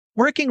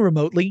Working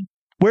remotely,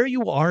 where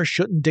you are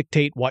shouldn't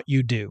dictate what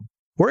you do.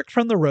 Work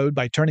from the road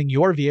by turning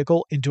your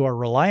vehicle into a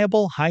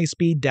reliable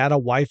high-speed data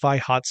Wi-Fi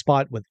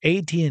hotspot with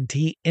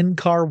AT&T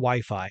in-car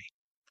Wi-Fi.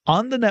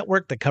 On the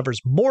network that covers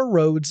more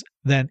roads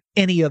than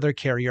any other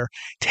carrier,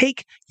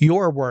 take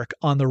your work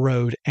on the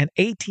road and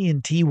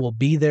AT&T will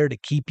be there to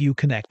keep you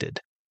connected.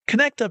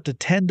 Connect up to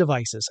 10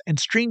 devices and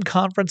stream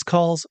conference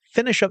calls,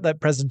 finish up that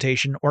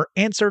presentation, or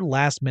answer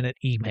last-minute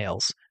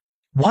emails.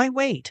 Why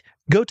wait?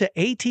 Go to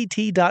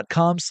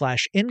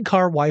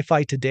att.com/in-car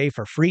Wi-Fi today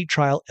for free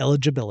trial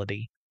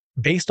eligibility.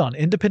 Based on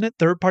independent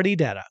third-party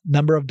data,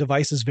 number of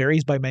devices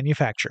varies by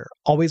manufacturer.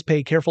 Always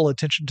pay careful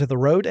attention to the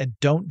road and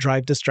don't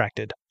drive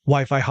distracted.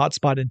 Wi-Fi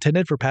hotspot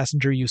intended for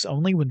passenger use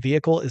only when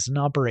vehicle is in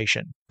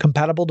operation.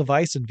 Compatible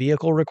device and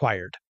vehicle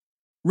required.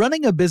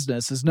 Running a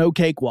business is no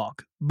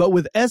cakewalk, but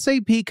with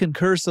SAP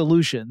Concur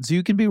Solutions,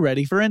 you can be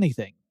ready for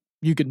anything.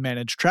 You can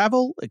manage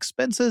travel,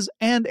 expenses,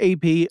 and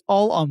AP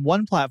all on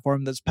one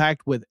platform that's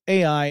packed with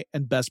AI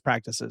and best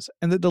practices,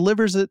 and that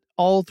delivers it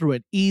all through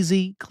an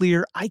easy,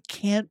 clear, I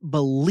can't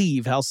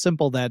believe how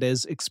simple that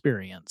is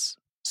experience.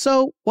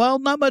 So, while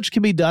not much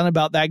can be done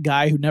about that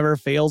guy who never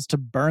fails to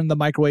burn the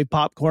microwave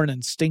popcorn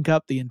and stink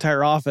up the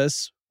entire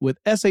office, with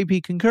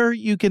SAP Concur,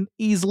 you can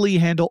easily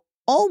handle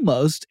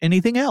almost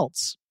anything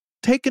else.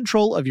 Take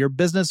control of your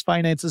business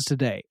finances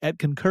today at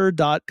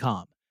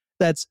Concur.com.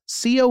 That's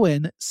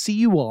CONCUR.com.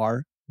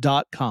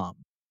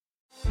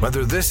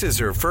 Whether this is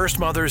her first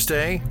Mother's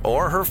Day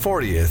or her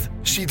 40th,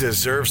 she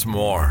deserves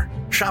more.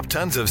 Shop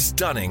tons of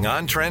stunning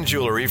on-trend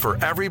jewelry for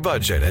every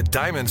budget at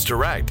Diamonds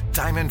Direct.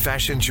 Diamond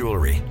fashion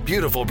jewelry,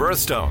 beautiful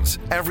birthstones,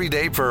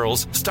 everyday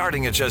pearls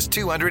starting at just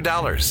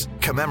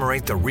 $200.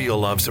 Commemorate the real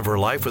loves of her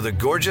life with a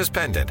gorgeous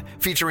pendant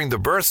featuring the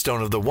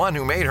birthstone of the one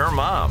who made her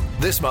mom.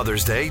 This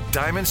Mother's Day,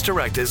 Diamonds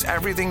Direct is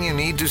everything you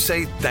need to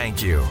say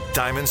thank you.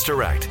 Diamonds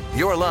Direct,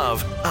 your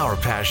love, our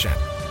passion.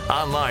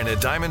 Online at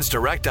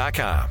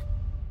diamondsdirect.com.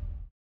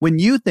 When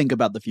you think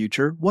about the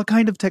future, what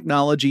kind of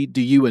technology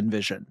do you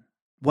envision?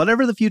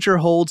 Whatever the future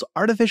holds,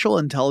 artificial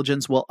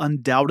intelligence will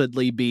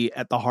undoubtedly be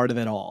at the heart of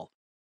it all.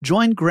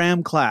 Join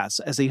Graham Class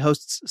as he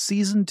hosts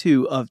Season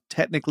 2 of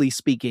Technically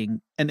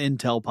Speaking, an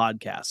Intel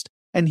podcast,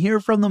 and hear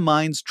from the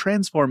minds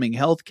transforming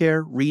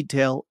healthcare,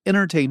 retail,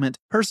 entertainment,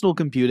 personal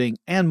computing,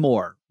 and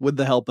more with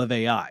the help of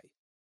AI.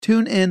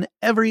 Tune in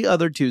every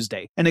other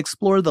Tuesday and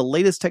explore the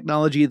latest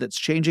technology that's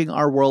changing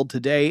our world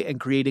today and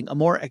creating a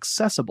more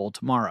accessible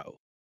tomorrow.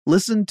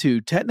 Listen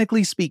to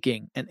Technically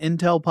Speaking, an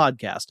Intel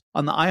podcast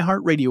on the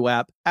iHeartRadio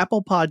app,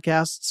 Apple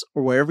Podcasts,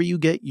 or wherever you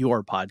get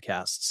your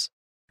podcasts.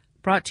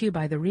 Brought to you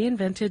by the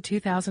reinvented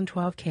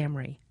 2012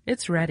 Camry.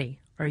 It's ready.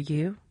 Are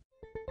you?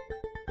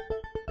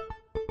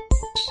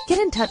 Get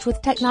in touch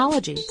with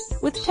technology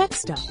with Tech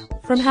Stuff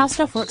from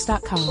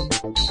HowStuffWorks.com.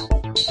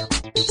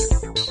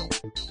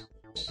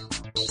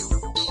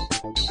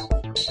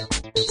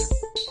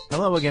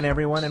 Hello again,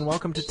 everyone, and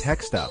welcome to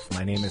Tech Stuff.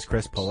 My name is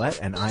Chris Paulette,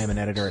 and I am an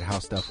editor at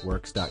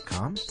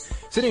HowStuffWorks.com.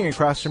 Sitting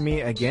across from me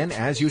again,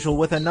 as usual,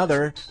 with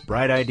another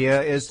bright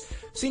idea is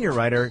senior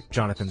writer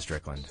Jonathan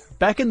Strickland.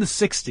 Back in the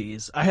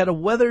 60s, I had a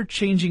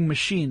weather-changing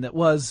machine that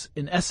was,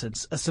 in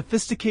essence, a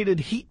sophisticated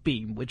heat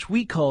beam, which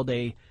we called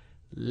a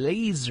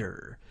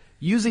laser.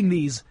 Using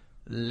these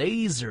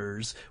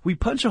lasers, we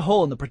punch a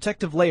hole in the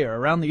protective layer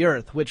around the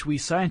Earth, which we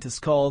scientists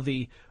call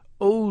the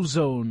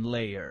ozone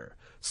layer.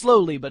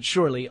 Slowly but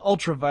surely,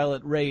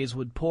 ultraviolet rays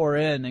would pour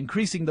in,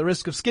 increasing the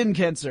risk of skin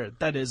cancer.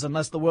 That is,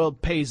 unless the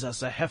world pays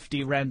us a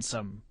hefty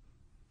ransom.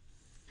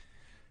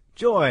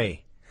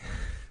 Joy.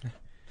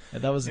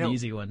 That was an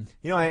easy one.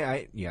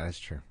 Yeah, that's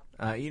true.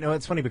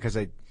 It's funny because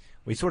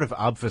we sort of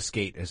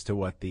obfuscate as to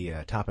what the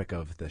topic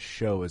of the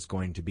show is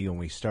going to be when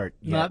we start.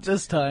 Not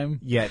this time.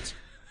 Yet,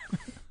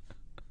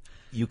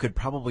 you could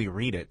probably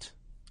read it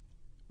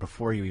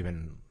before you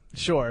even...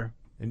 Sure.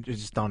 It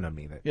just dawned on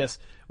me that... Yes.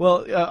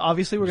 Well,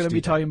 obviously we're going to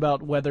be talking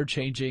about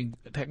weather-changing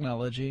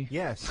technology.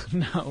 Yes.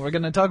 No, we're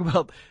going to talk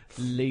about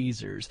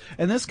lasers.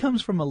 And this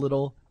comes from a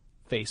little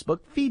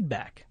Facebook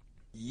feedback.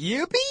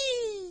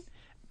 Yippee!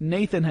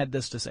 Nathan had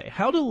this to say.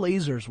 How do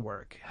lasers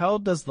work? How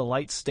does the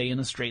light stay in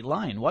a straight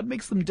line? What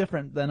makes them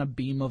different than a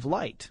beam of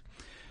light?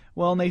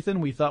 Well,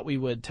 Nathan, we thought we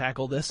would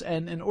tackle this.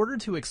 And in order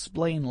to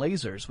explain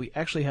lasers, we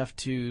actually have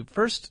to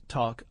first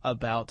talk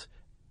about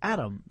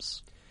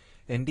atoms.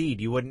 Indeed,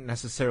 you wouldn't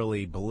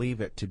necessarily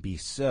believe it to be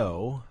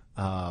so.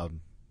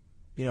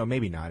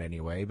 Maybe not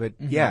anyway. But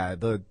yeah,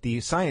 the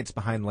science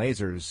behind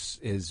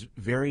lasers is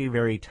very,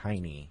 very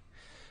tiny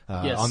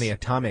on the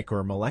atomic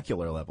or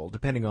molecular level,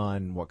 depending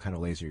on what kind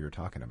of laser you're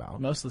talking about.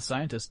 Most of the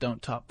scientists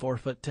don't top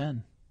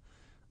 4'10".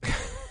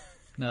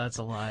 No, that's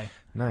a lie.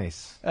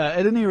 Nice.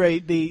 At any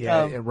rate,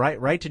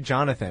 right to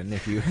Jonathan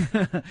if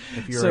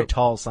you're a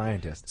tall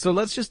scientist. So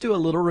let's just do a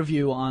little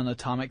review on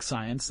atomic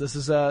science. This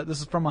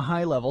is from a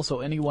high level, so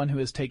anyone who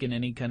has taken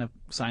any kind of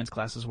science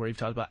classes where you've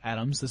talked about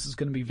atoms, this is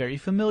going to be very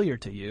familiar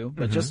to you.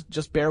 But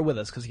just bear with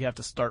us because you have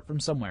to start from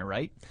somewhere,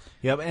 right?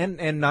 Yep,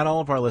 and not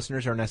all of our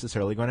listeners are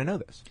necessarily going to know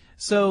this.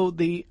 So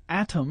the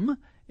atom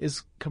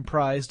is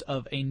comprised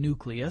of a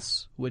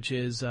nucleus, which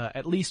is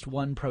at least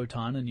one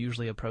proton and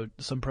usually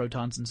some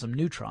protons and some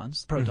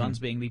neutrons. Protons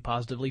being the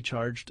positively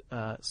charged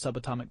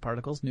subatomic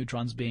particles,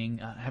 neutrons being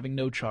having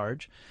no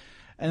charge.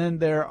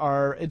 And then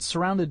it's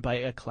surrounded by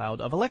a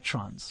cloud of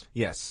electrons.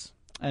 Yes.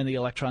 And the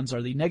electrons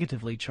are the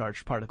negatively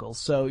charged particles.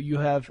 So you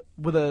have,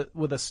 with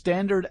a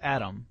standard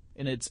atom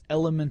in its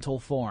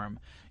elemental form,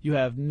 you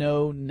have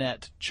no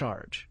net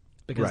charge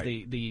because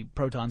the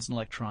protons and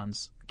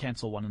electrons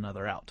cancel one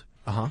another out.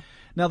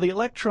 Now the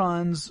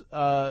electrons,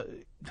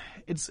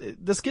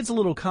 this gets a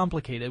little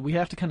complicated. We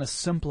have to kind of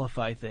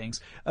simplify things.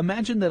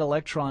 Imagine that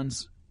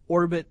electrons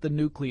orbit the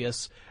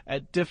nucleus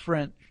at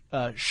different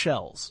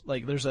shells.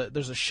 Like there's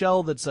a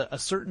shell that's a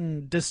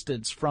certain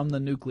distance from the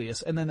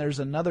nucleus, and then there's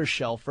another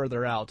shell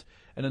further out,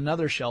 and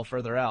another shell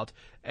further out,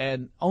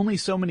 and only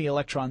so many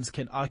electrons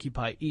can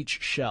occupy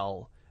each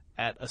shell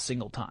at a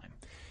single time.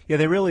 Yeah,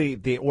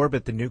 they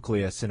orbit the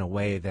nucleus in a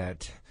way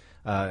that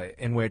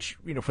in which,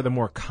 for the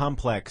more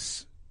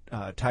complex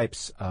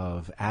types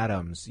of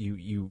atoms,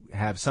 you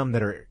have some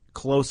that are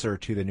closer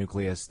to the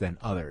nucleus than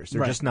others.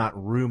 There's just not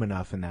room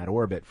enough in that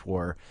orbit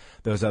for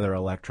those other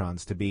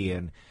electrons to be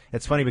in.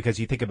 It's funny because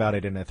you think about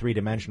it in a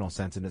three-dimensional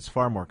sense, and it's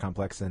far more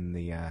complex than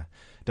the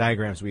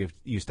diagrams we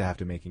used to have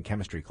to make in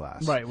chemistry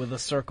class. Right, with the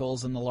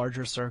circles and the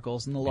larger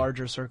circles and the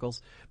larger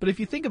circles. But if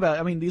you think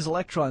about it, these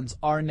electrons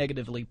are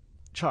negatively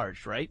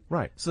charged, right?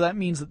 Right. So that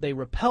means that they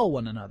repel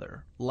one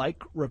another.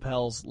 Like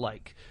repels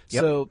like.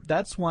 Yep. So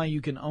that's why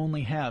you can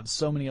only have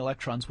so many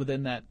electrons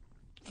within that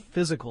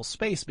physical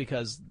space,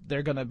 because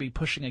they're going to be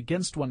pushing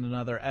against one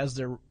another as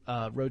they're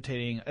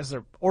orbiting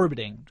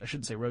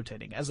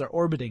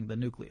the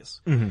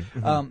nucleus.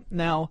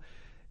 Now,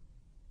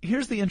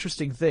 here's the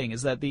interesting thing: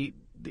 is that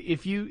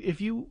if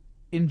you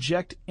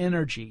inject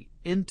energy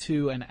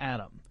into an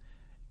atom,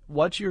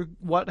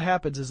 what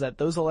happens is that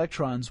those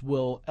electrons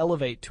will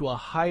elevate to a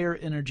higher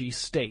energy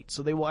state,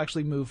 so they will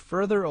actually move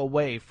further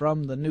away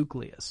from the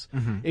nucleus.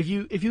 If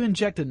you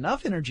inject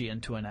enough energy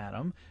into an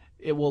atom,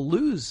 it will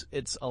lose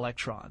its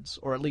electrons,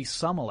 or at least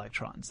some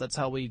electrons. That's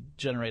how we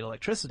generate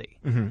electricity.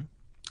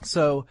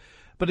 So,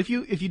 but if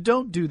you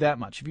don't do that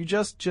much, if you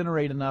just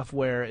generate enough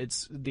where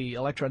the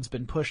electron's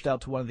been pushed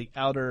out to one of the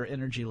outer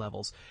energy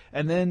levels,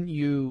 and then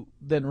you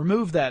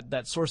remove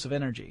that source of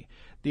energy,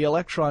 the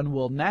electron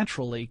will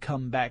naturally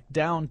come back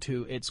down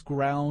to its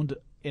ground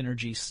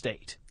energy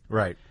state.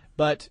 Right.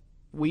 But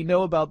we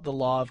know about the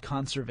law of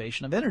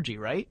conservation of energy,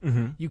 right?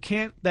 You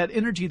can't, that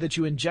energy that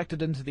you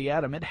injected into the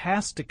atom, it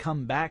has to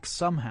come back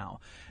somehow.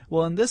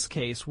 Well, in this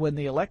case, when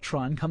the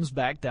electron comes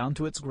back down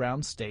to its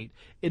ground state,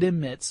 it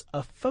emits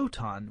a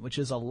photon, which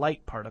is a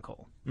light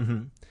particle.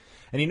 And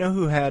you know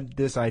who had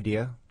this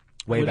idea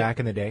way back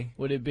in the day?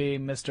 Would it be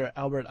Mr.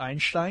 Albert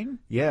Einstein?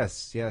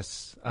 Yes.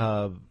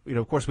 Of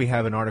course, we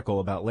have an article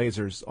about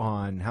lasers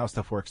on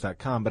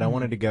howstuffworks.com, but I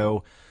wanted to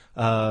go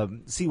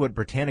see what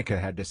Britannica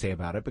had to say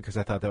about it, because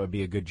I thought that would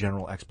be a good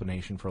general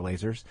explanation for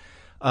lasers.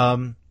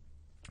 And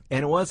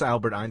it was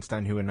Albert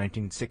Einstein who in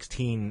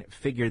 1916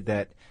 figured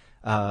that,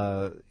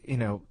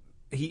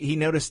 he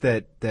noticed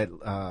that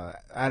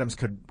atoms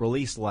could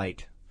release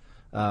light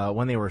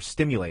when they were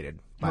stimulated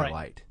by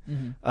light.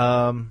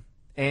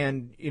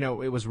 And,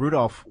 it was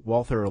Rudolf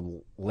Walther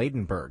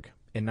Leidenberg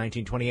in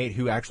 1928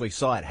 who actually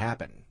saw it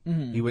happen.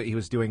 He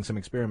was doing some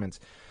experiments.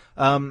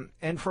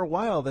 And for a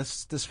while,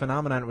 this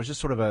phenomenon was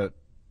just sort of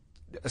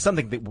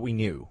something that we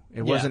knew.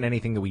 It wasn't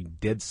anything that we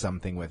did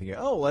something with.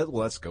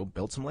 Let's go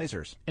build some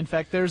lasers. In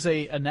fact, there's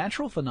a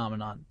natural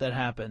phenomenon that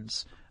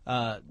happens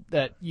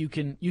that you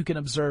can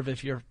observe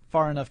if you're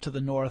far enough to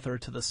the north or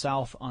to the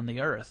south on the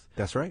Earth.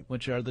 That's right.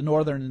 Which are the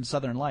northern and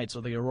southern lights,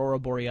 or the aurora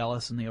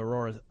borealis and the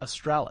aurora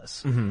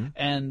australis.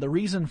 And the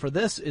reason for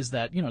this is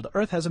that the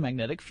Earth has a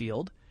magnetic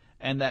field,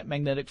 and that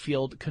magnetic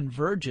field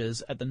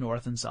converges at the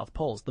north and south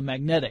poles, the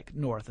magnetic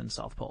north and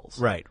south poles.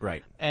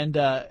 Right.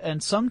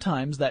 And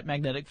sometimes that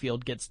magnetic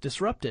field gets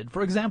disrupted.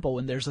 For example,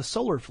 when there's a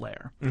solar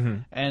flare,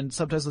 and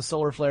sometimes the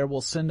solar flare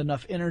will send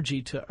enough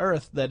energy to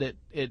Earth that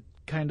it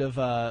kind of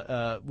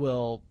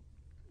will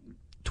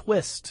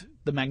twist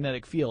the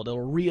magnetic field.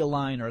 It'll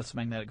realign Earth's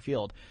magnetic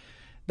field.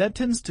 That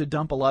tends to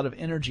dump a lot of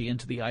energy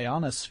into the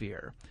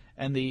ionosphere,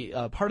 and the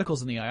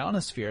particles in the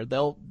ionosphere,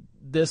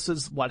 this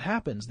is what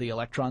happens. The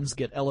electrons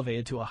get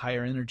elevated to a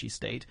higher energy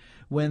state.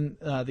 When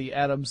the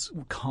atoms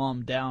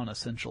calm down,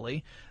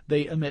 essentially,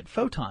 they emit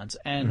photons,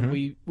 and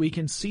we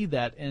can see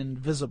that in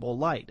visible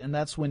light. And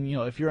that's when,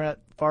 if you're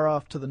far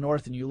off to the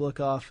north and you look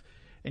off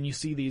and you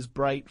see these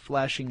bright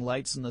flashing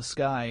lights in the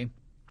sky,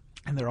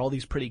 and there are all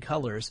these pretty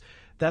colors,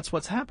 that's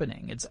what's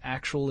happening. It's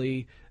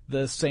actually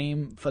the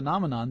same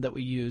phenomenon that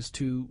we use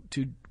to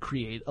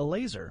create a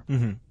laser.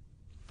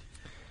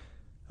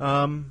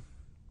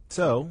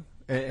 So,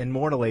 and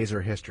more to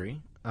laser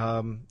history,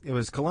 it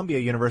was Columbia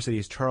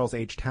University's Charles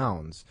H.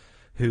 Towns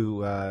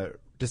who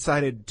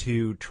decided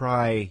to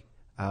try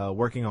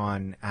working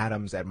on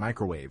atoms at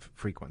microwave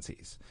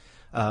frequencies.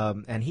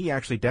 And he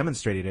actually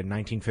demonstrated in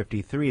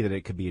 1953 that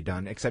it could be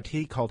done, except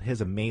he called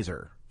his a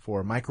maser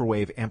for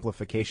microwave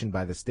amplification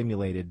by the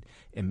stimulated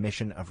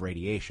emission of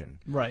radiation.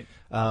 Right.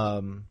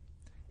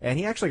 And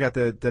he actually got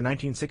the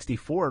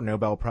 1964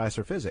 Nobel Prize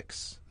for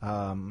Physics.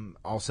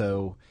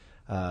 Also,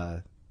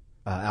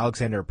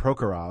 Alexander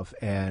Prokhorov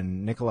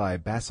and Nikolai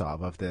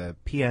Basov of the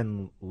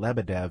P.N.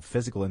 Lebedev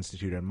Physical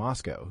Institute in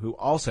Moscow, who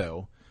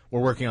also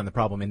were working on the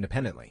problem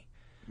independently.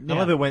 I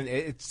love it when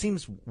it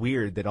seems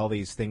weird that all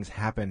these things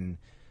happen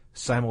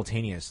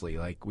simultaneously.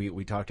 Like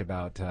we talked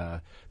about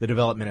the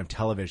development of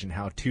television,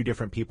 how two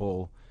different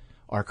people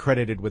are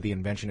credited with the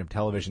invention of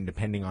television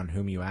depending on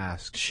whom you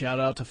ask. Shout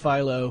out to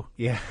Philo.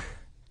 Yeah.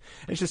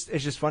 It's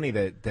just funny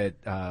that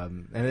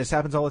and this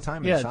happens all the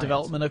time in science.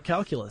 Development of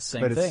calculus,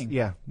 same thing.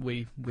 Yeah.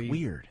 We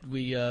weird.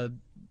 Way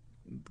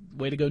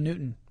to go,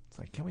 Newton. It's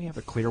like, can we have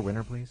a clear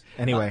winner, please?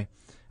 Anyway.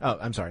 Oh,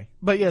 I'm sorry.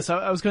 But yes,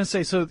 I was going to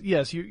say, so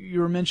yes,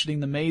 you were mentioning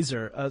the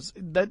maser.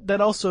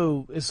 That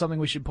also is something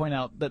we should point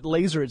out, that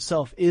laser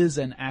itself is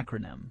an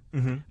acronym.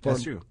 Mm-hmm.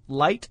 That's true.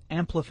 Light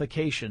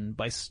amplification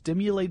by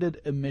stimulated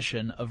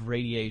emission of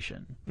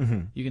radiation.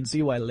 Mm-hmm. You can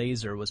see why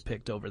laser was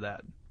picked over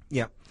that.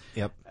 Yep.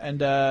 And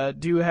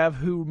do you have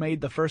who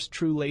made the first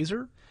true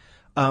laser?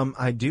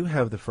 I do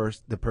have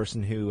the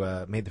person who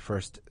made the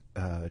first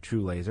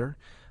true laser.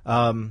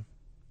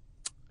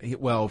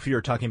 Well, if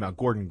you're talking about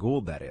Gordon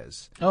Gould, that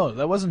is. Oh,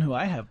 that wasn't who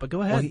I have, but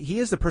go ahead. Well, he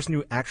is the person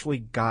who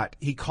actually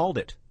he called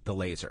it the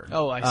laser.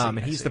 Oh, I see. And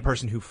he's the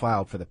person who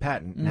filed for the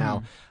patent. Mm-hmm.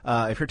 Now,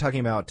 if you're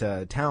talking about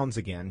Townes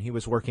again, he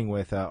was working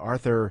with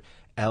Arthur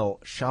L.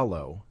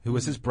 Shallow, who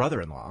was his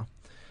brother-in-law.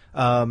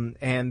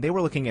 And they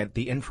were looking at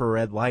the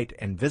infrared light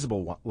and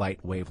visible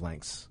light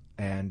wavelengths.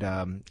 And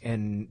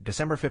in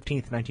December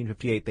 15th,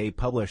 1958, they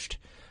published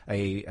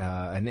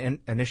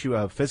an issue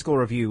of Physical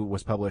Review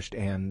was published,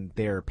 and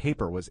their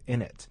paper was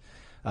in it.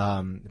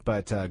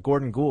 But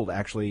Gordon Gould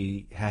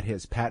actually had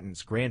his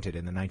patents granted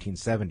in the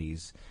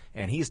 1970s,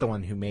 and he's the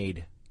one who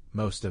made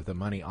most of the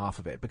money off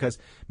of it, because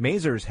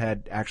masers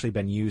had actually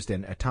been used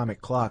in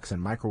atomic clocks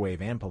and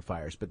microwave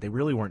amplifiers, but they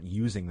really weren't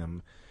using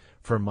them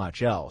for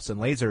much else. And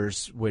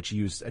lasers, which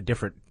use a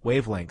different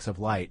wavelengths of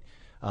light,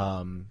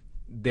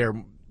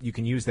 you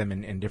can use them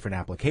in different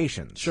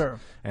applications. Sure.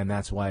 And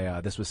that's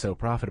why this was so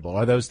profitable.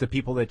 Are those the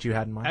people that you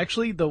had in mind?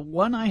 Actually, the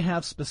one I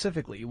have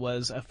specifically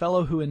was a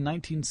fellow who in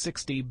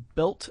 1960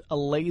 built a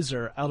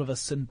laser out of a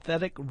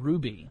synthetic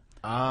ruby.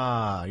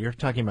 Ah, you're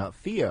talking about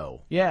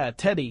Theo. Yeah,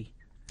 Teddy.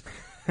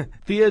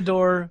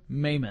 Theodore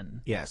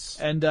Maiman. Yes.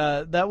 And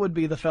that would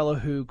be the fellow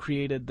who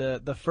created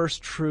the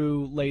first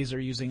true laser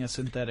using a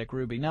synthetic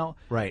ruby. Now,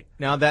 right.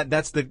 Now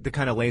that's the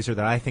kind of laser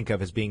that I think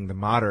of as being the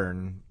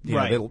modern,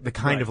 the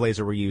kind of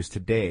laser we use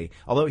today.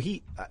 Although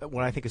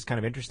what I think is kind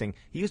of interesting,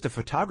 he used a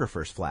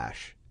photographer's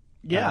flash.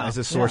 As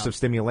a source of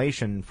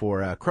stimulation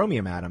for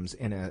chromium atoms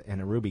in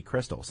a ruby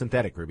crystal,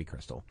 synthetic ruby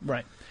crystal.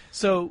 Right.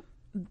 So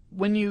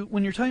when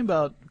you're talking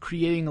about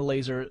creating a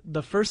laser,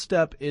 the first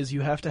step is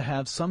you have to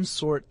have some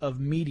sort of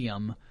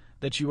medium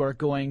that you are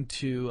going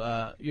to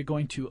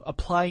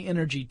apply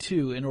energy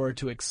to in order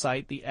to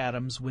excite the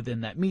atoms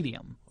within that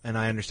medium. And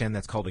I understand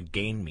that's called a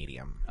gain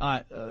medium.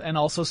 And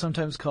also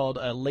sometimes called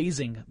a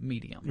lasing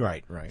medium.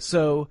 Right.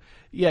 So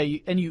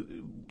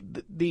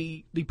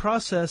the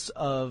process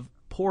of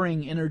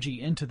pouring energy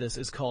into this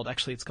is called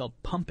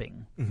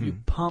pumping. Mm-hmm. You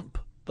pump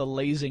the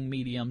lasing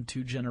medium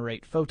to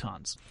generate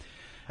photons.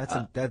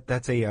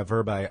 That's a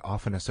verb I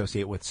often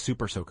associate with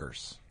super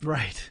soakers.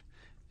 Right.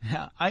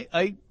 Yeah,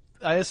 I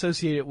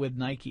associate it with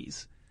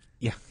Nikes.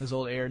 Yeah, those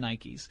old Air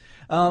Nikes.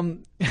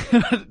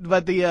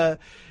 But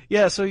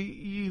so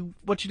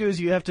what you do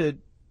is you have to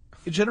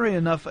generate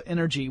enough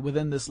energy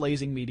within this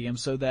lasing medium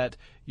so that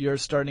you're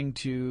starting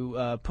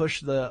to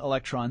push the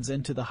electrons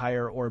into the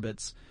higher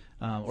orbits,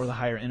 or the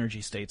higher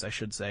energy states, I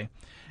should say.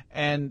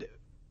 And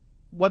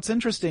what's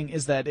interesting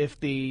is that if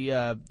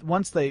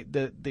once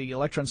the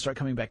electrons start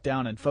coming back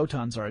down and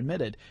photons are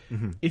emitted,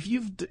 mm-hmm. if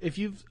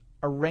you've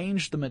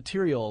arranged the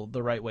material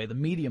the right way, the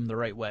medium the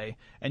right way,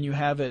 and you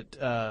have it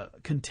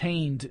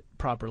contained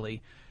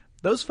properly,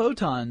 those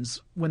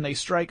photons, when they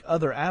strike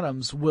other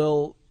atoms,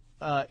 will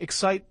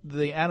excite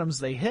the atoms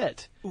they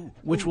hit,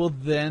 which will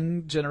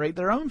then generate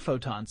their own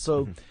photons.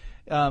 So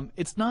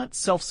it's not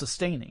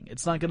self-sustaining.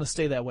 It's not going to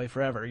stay that way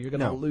forever. You're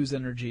going to lose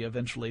energy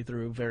eventually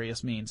through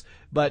various means.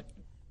 But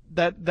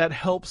that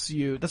helps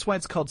you. That's why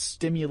it's called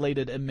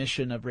stimulated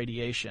emission of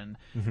radiation.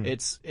 Mm-hmm.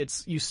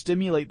 It's you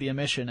stimulate the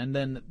emission, and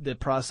then the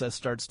process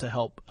starts to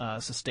help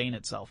sustain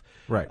itself.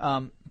 Right.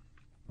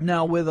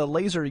 Now, with a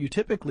laser, you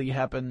typically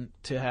happen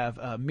to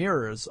have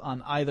mirrors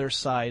on either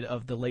side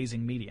of the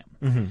lasing medium.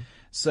 Mm-hmm.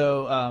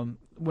 So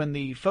when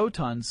the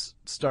photons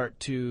start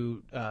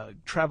to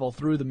travel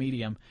through the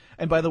medium,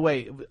 and by the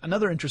way,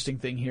 another interesting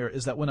thing here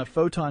is that when a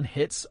photon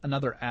hits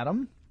another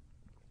atom,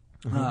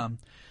 mm-hmm.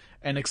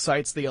 And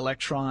excites the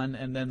electron,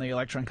 and then the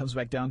electron comes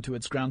back down to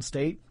its ground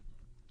state,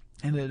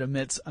 and it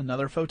emits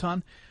another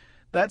photon,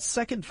 that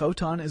second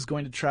photon is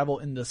going to travel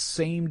in the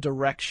same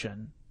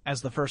direction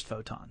as the first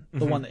photon,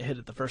 the one that hit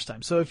it the first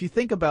time. So if you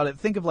think about it,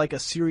 think of like a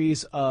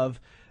series of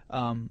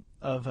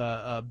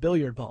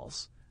billiard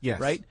balls. Yes.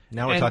 Right?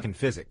 Now we're talking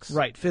physics.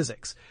 Right,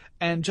 physics.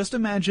 And just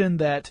imagine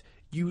that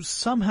you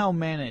somehow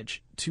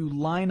manage to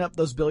line up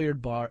those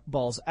billiard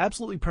balls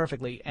absolutely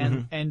perfectly,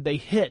 and they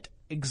hit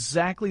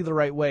exactly the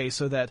right way,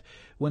 so that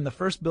when the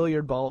first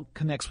billiard ball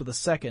connects with the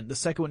second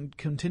one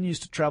continues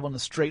to travel in a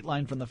straight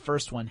line from the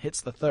first one,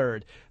 hits the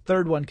third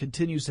one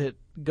continues to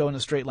go in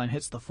a straight line,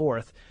 hits the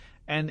fourth,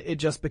 and it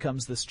just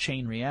becomes this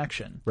chain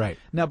reaction. Right.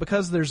 Now,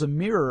 because there's a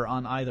mirror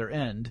on either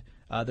end,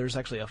 there's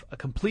actually a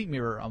complete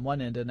mirror on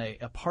one end and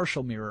a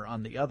partial mirror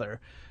on the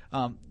other.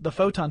 The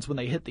photons, when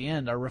they hit the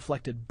end, are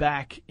reflected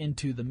back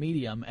into the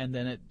medium, and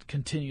then it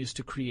continues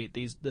to create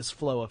this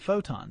flow of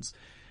photons.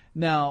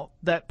 Now,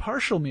 that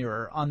partial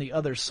mirror on the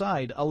other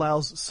side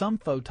allows some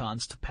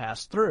photons to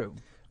pass through.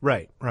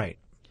 Right.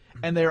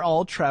 And they're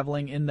all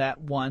traveling in that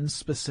one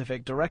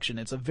specific direction.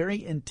 It's a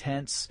very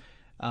intense,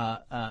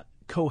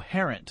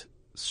 coherent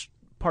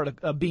part of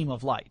a beam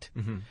of light.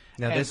 Mm-hmm.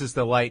 Now, this is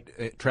the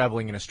light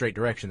traveling in a straight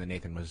direction that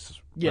Nathan was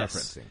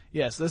referencing.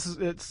 Yes,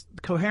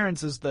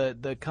 coherence is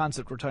the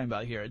concept we're talking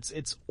about here.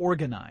 It's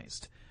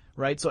organized,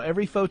 right? So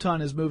every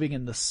photon is moving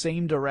in the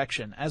same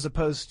direction, as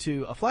opposed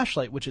to a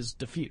flashlight, which is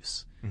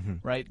diffuse,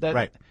 right?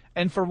 Right.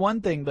 And for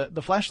one thing,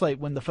 the flashlight,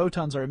 when the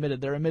photons are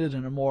emitted, they're emitted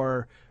in a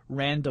more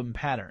random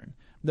pattern.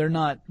 They're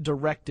not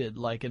directed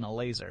like in a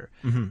laser.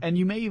 And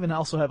you may even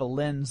also have a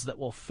lens that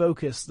will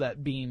focus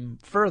that beam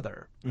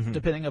further,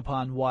 depending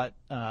upon what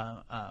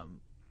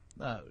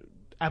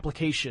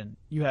application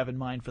you have in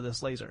mind for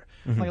this laser.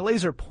 Like a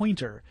laser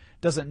pointer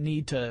doesn't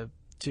need to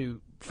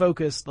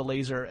focus the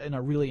laser in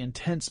a really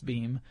intense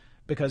beam,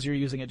 because you're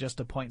using it just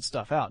to point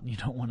stuff out, and you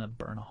don't want to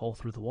burn a hole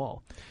through the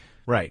wall.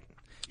 Right.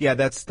 Yeah,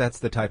 that's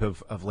the type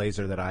of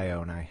laser that I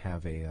own. I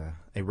have a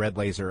red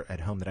laser at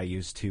home that I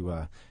use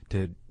to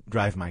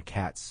drive my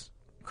cats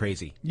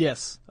crazy.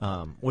 Yes.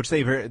 Which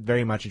they very,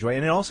 very much enjoy.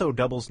 And it also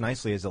doubles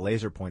nicely as a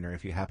laser pointer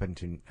if you happen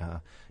to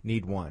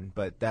need one.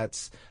 But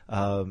that's,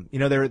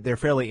 they're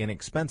fairly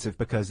inexpensive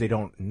because they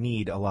don't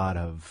need a lot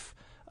of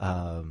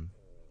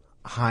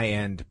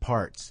high-end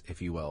parts,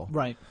 if you will.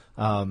 Right.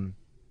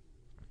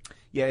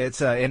 Yeah,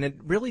 it's and it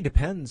really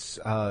depends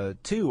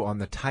too on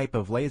the type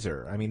of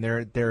laser. I mean,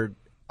 there are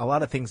a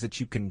lot of things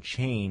that you can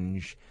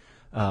change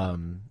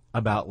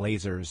about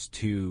lasers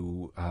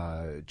to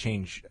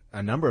change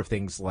a number of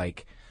things,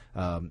 like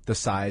the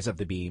size of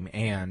the beam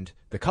and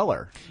the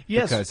color.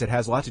 Yes. Because it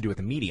has a lot to do with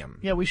the medium.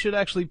 Yeah, we should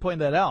actually point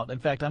that out. In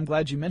fact, I'm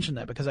glad you mentioned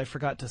that, because I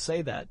forgot to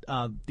say that.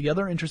 The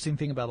other interesting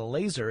thing about a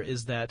laser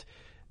is that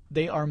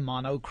they are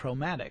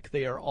monochromatic.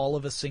 They are all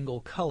of a single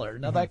color.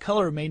 Now, that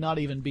color may not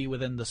even be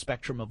within the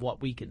spectrum of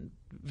what we can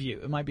view.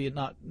 It might be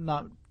not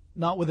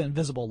within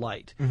visible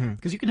light,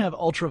 because you can have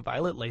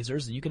ultraviolet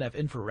lasers and you can have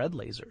infrared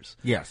lasers.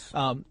 Yes.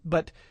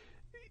 But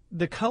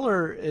the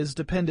color is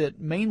dependent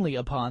mainly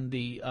upon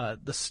the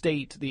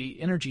state, the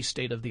energy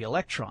state of the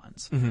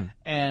electrons,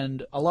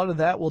 and a lot of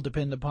that will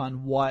depend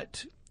upon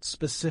what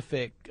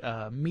specific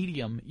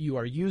medium you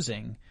are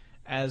using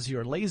as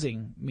your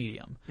lasing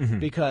medium,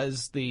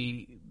 because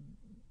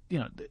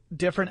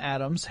different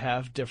atoms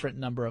have different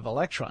number of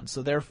electrons,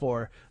 so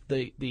therefore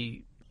the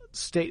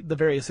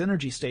various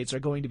energy states are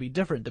going to be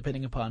different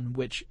depending upon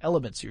which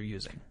elements you're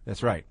using.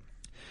 That's right.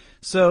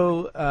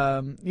 So,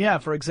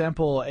 for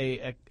example,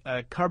 a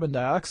carbon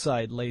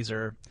dioxide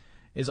laser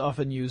is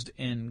often used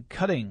in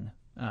cutting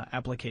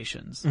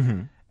applications,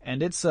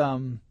 and it's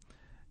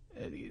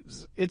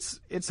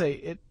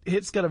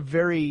got a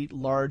very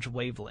large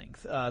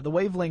wavelength. The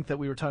wavelength that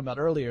we were talking about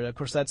earlier, of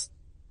course, that's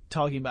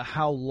talking about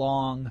how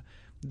long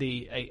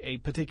a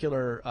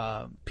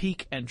particular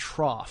peak and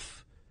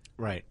trough.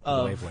 Right.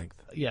 The wavelength.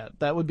 Yeah,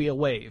 that would be a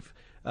wave.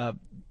 That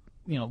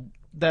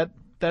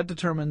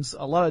determines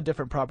a lot of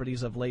different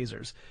properties of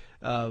lasers.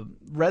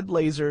 Red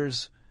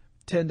lasers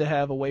tend to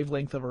have a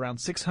wavelength of around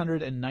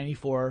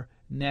 694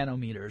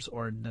 nanometers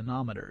or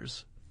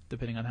nanometers,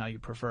 depending on how you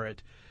prefer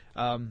it.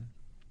 And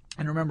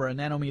remember, a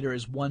nanometer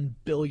is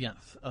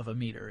 1/1000th of a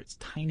meter. It's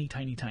tiny,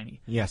 tiny,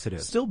 tiny. Yes, it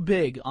is. Still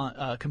big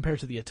compared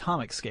to the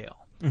atomic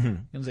scale.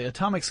 And the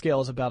atomic scale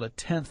is about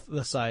 1/10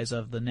 the size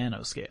of the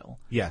nanoscale.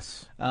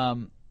 Yes.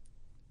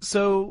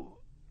 So,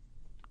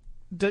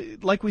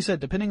 like we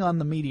said, depending on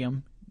the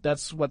medium,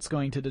 that's what's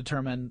going to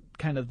determine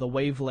kind of the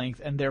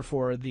wavelength and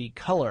therefore the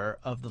color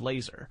of the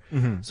laser.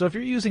 So if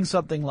you're using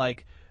something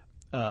like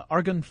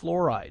argon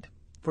fluoride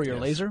for your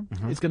laser,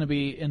 it's going to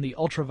be in the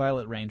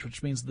ultraviolet range,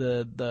 which means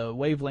the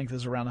wavelength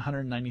is around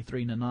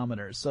 193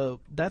 nanometers. So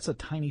that's a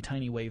tiny,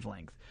 tiny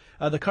wavelength.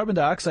 The carbon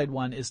dioxide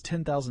one is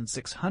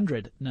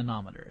 10,600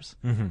 nanometers.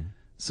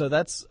 So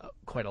that's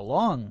quite a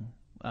long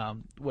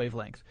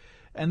wavelength.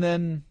 And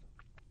then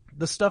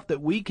the stuff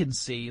that we can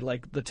see,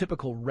 like the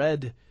typical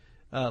red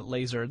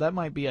laser, that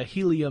might be a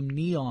helium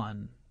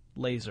neon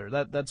laser.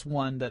 That's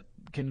one that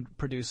can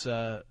produce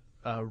a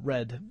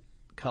red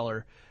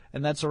color,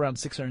 and that's around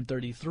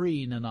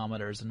 633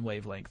 nanometers in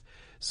wavelength.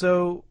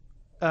 So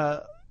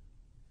to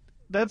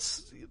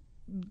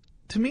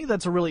me,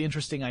 that's a really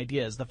interesting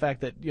idea, is the fact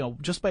that,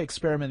 just by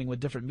experimenting with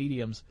different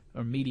mediums,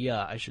 or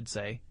media, I should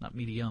say, not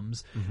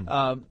mediums,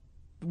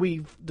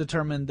 we've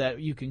determined that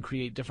you can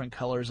create different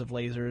colors of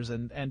lasers,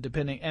 and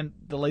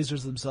the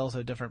lasers themselves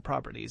have different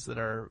properties that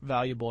are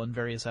valuable in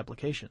various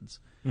applications.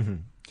 Mm-hmm.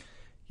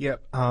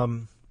 Yep.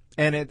 And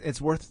it's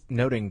worth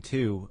noting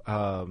too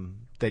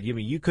that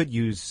you could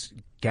use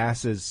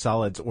gases,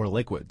 solids, or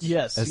liquids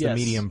as the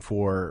medium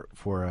for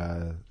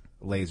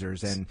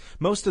lasers, and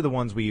most of the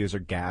ones we use are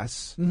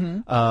gas.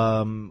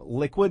 Mm-hmm.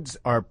 Liquids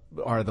are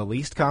the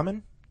least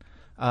common.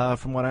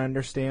 From what I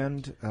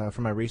understand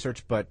from my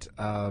research, but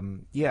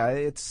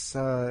it's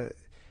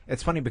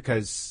funny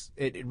because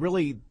it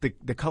really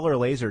the color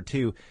laser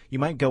too. You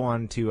might go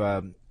on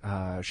to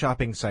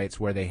shopping sites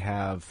where they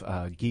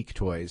have geek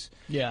toys,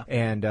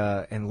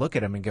 and look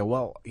at them and go,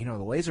 well,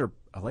 a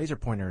laser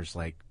pointer is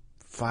like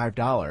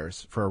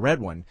 $5 for a red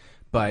one,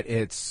 but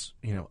it's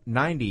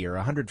 $90 or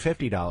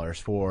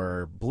 $150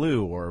 for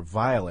blue or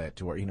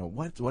violet, or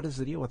what is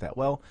the deal with that?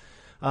 Well,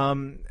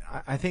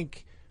 I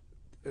think.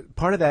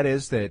 Part of that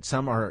is that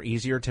some are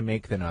easier to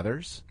make than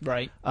others.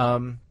 Right.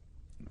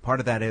 Part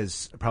of that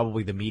is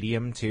probably the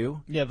medium,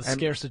 too. Yeah, the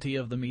scarcity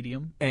of the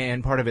medium.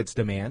 And part of it's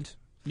demand.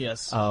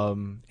 Yes.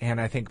 And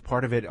I think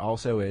part of it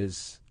also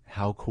is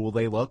how cool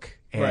they look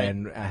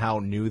and how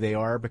new they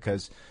are,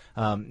 because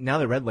now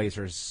the red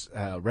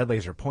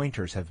laser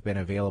pointers have been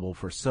available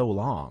for so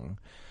long.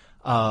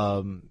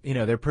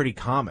 They're pretty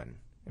common.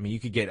 I mean,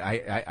 you could get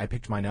I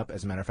picked mine up,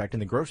 as a matter of fact,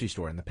 in the grocery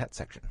store in the pet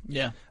section.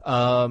 Yeah.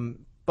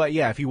 But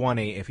yeah, if you want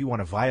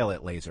a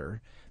violet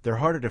laser, they're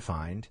harder to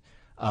find.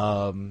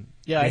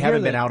 They I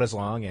haven't been out as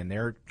long, and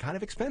they're kind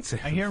of expensive.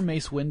 I hear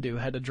Mace Windu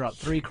had to drop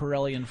 3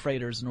 Corellian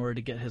freighters in order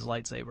to get his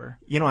lightsaber.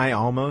 I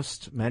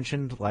almost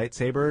mentioned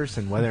lightsabers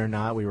and whether or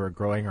not we were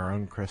growing our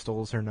own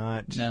crystals or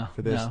not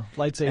for this. No,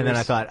 lightsabers. And then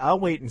I thought, I'll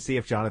wait and see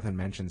if Jonathan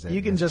mentions it.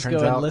 You can just go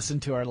and listen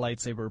to our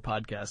lightsaber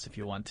podcast if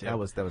you want to. That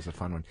was a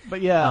fun one.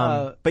 But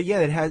yeah,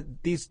 it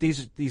had these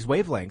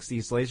wavelengths.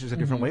 These lasers at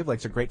different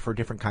wavelengths are great for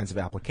different kinds of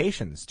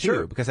applications too.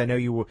 Sure. Because I know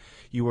you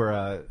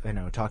were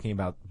talking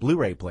about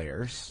Blu-ray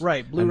players,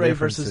 right? Blu-ray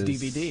versus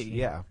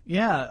DVD.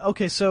 Yeah.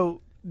 Okay.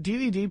 So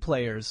DVD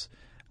players,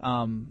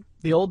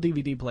 the old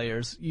DVD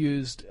players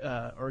used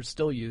or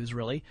still use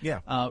really,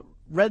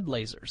 red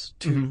lasers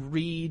to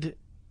read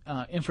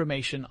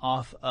information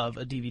off of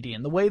a DVD.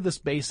 And the way this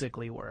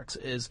basically works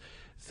is,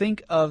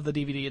 think of the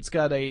DVD. It's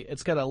got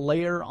a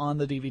layer on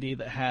the DVD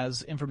that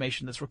has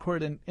information that's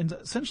recorded in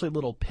essentially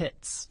little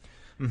pits.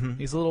 Mm-hmm.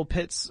 These little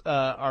pits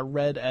are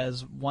read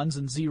as ones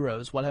and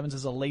zeros. What happens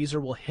is a laser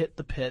will hit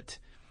the pit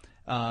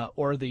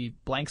or the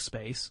blank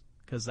space,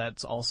 because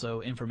that's also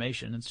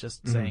information. It's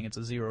just saying it's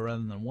a 0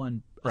 rather than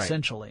 1,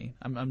 essentially.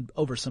 I'm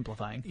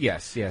oversimplifying.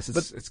 Yes,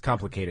 it's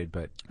complicated,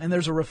 but... And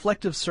there's a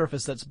reflective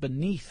surface that's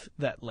beneath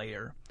that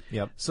layer.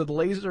 Yep. So the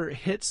laser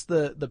hits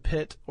the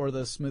pit or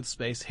the smooth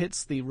space,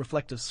 hits the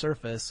reflective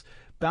surface,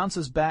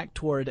 bounces back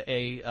toward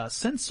a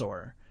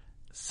sensor.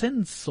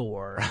 I'm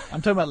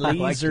talking about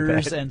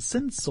lasers and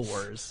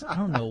sensors. I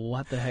don't know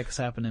what the heck's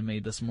happened to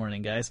me this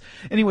morning, guys.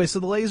 Anyway, so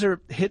the laser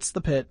hits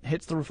the pit,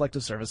 hits the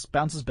reflective surface,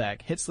 bounces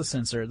back, hits the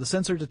sensor. The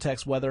sensor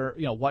detects whether,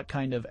 what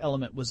kind of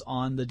element was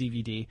on the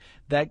DVD.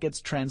 That gets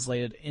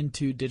translated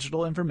into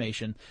digital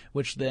information,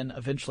 which then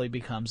eventually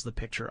becomes the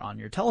picture on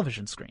your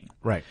television screen.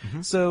 Right.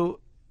 Mm-hmm.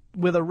 So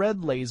with a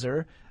red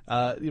laser,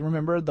 you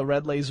remember the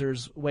red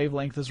laser's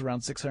wavelength is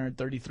around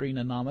 633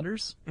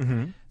 nanometers.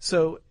 Mm-hmm.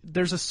 So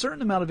there's a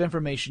certain amount of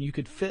information you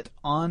could fit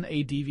on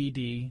a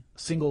DVD,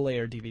 single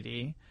layer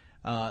DVD,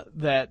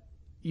 that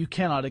you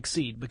cannot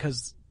exceed,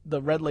 because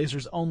the red laser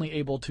is only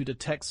able to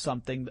detect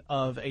something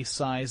of a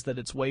size that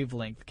its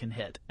wavelength can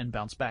hit and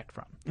bounce back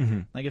from. Mm-hmm.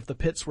 Like if the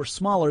pits were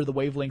smaller, the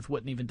wavelength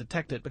wouldn't even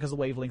detect it, because the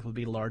wavelength would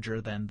be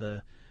larger than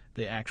the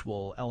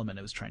actual element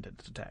it was trying to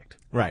detect.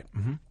 Right.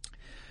 Mm-hmm.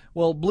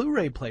 Well,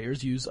 Blu-ray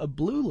players use a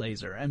blue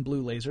laser, and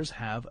blue lasers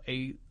have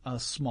a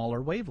smaller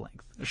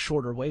wavelength, a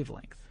shorter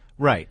wavelength.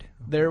 Right.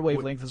 Their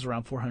wavelength is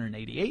around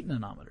 488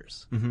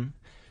 nanometers. Mm-hmm.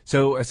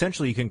 So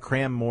essentially you can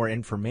cram more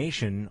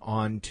information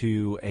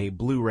onto a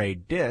Blu-ray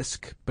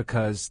disc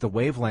because the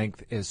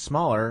wavelength is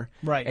smaller.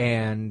 Right.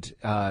 And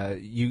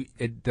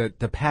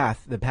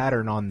the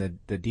pattern on the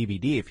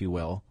DVD, if you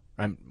will,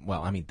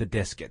 the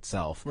disc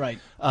itself, right,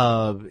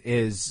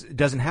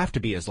 doesn't have to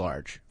be as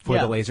large for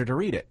the laser to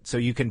read it. So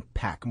you can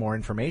pack more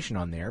information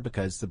on there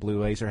because the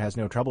blue laser has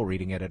no trouble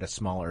reading it at a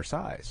smaller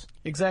size.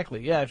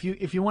 Exactly. Yeah.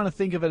 If you want to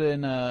think of it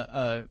in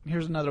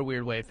here's another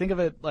weird way. Think of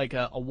it like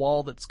a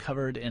wall that's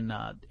covered in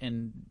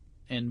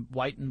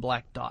white and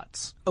black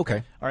dots.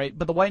 Okay. All right.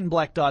 But the white and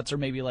black dots are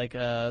maybe like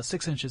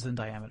 6 inches in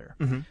diameter.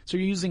 Mm-hmm. So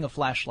you're using a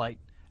flashlight,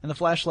 and the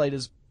flashlight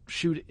has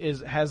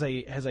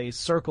a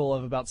circle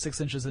of about 6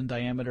 inches in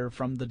diameter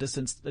from the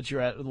distance that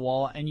you're at the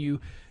wall, and you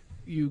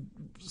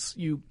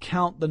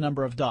count the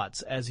number of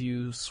dots as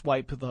you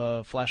swipe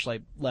the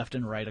flashlight left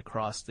and right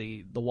across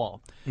the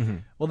wall. Mm-hmm.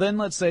 Well, then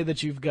let's say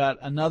that you've got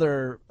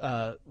another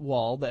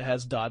wall that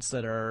has dots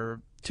that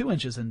are 2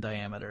 inches in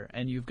diameter,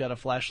 and you've got a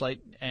flashlight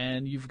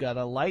and you've got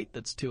a light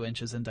that's 2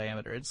 inches in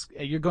diameter.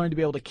 You're going to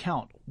be able to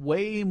count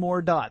way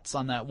more dots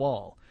on that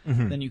wall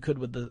than you could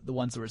with the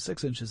ones that were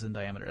 6 inches in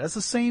diameter. That's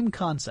the same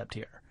concept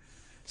here.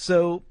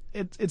 So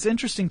it's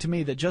interesting to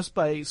me that just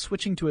by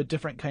switching to a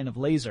different kind of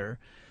laser,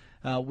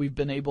 we've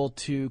been able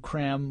to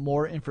cram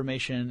more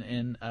information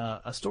in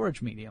a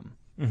storage medium.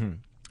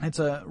 Mm-hmm. It's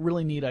a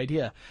really neat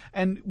idea.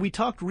 And we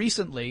talked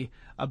recently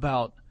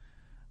about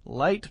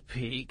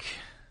LightPeak,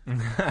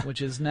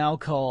 which is now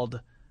called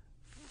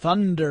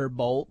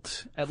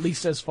Thunderbolt, at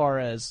least as far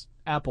as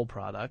Apple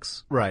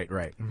products. Right.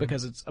 Mm-hmm.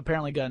 Because it's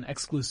apparently got an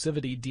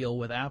exclusivity deal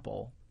with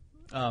Apple.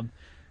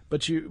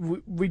 But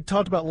we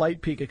talked about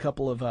LightPeak a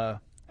couple of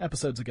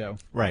episodes ago.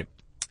 Right.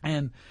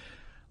 And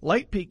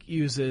LightPeak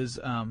uses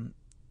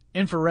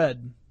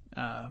infrared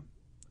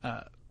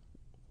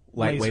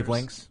Light lasers.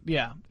 wavelengths?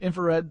 Yeah,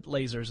 infrared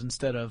lasers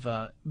instead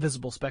of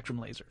visible spectrum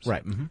lasers.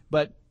 Right. Mm-hmm.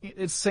 But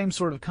it's the same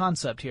sort of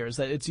concept here, is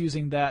that it's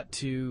using that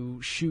to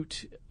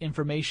shoot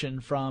information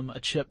from a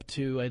chip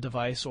to a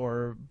device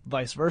or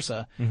vice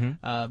versa.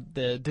 Mm-hmm.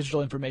 The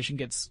digital information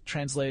gets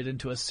translated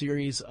into a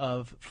series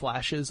of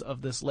flashes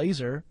of this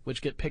laser,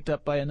 which get picked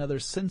up by another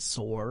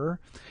sensor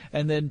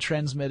and then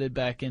transmitted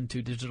back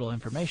into digital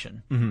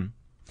information. Mm-hmm.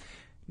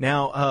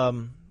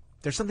 Now,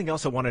 there's something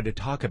else I wanted to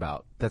talk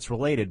about that's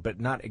related, but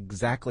not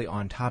exactly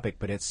on topic,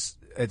 but it's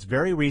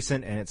very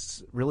recent and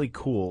it's really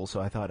cool, so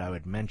I thought I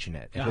would mention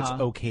it, if it's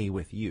okay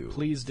with you.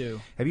 Please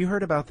do. Have you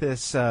heard about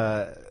this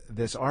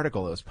this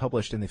article that was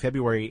published in the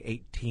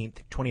February 18th,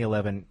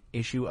 2011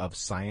 issue of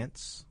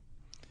Science?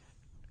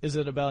 Is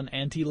it about an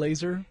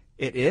anti-laser?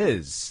 It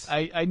is.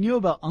 I knew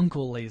about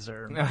Uncle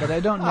Laser, but I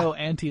don't know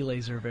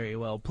anti-laser very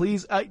well.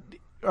 Please, all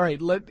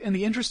right, in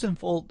the interest of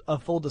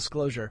full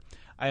disclosure,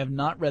 I have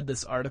not read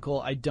this article.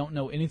 I don't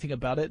know anything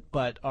about it,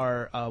 but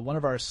one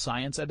of our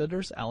science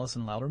editors,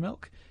 Allison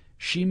Loudermilk,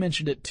 she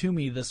mentioned it to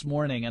me this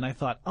morning, and I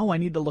thought, I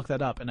need to look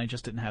that up, and I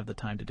just didn't have the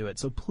time to do it.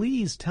 So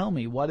please tell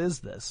me, what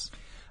is this?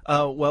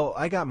 Well,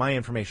 I got my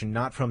information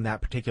not from that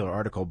particular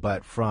article,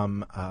 but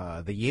from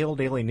the Yale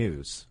Daily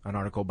News, an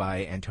article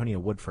by Antonia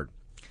Woodford.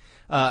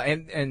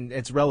 And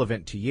it's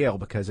relevant to Yale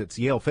because it's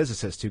Yale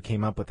physicists who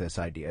came up with this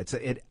idea.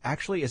 It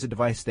actually is a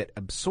device that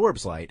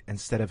absorbs light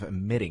instead of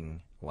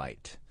emitting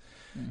light.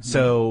 Mm-hmm.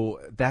 So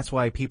that's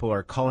why people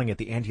are calling it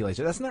the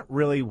anti-laser. That's not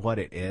really what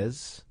it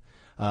is.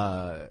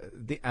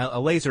 A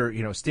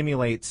laser,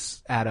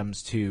 stimulates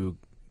atoms to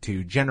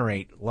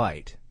generate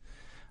light,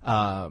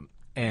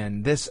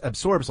 and this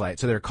absorbs light.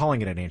 So they're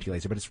calling it an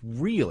anti-laser, but it's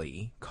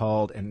really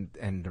called,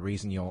 and the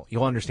reason you'll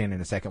understand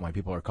in a second why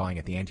people are calling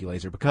it the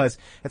anti-laser, because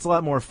it's a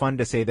lot more fun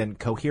to say than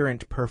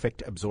coherent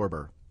perfect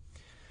absorber.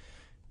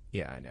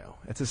 Yeah, I know,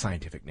 it's a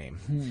scientific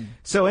name.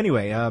 So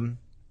anyway,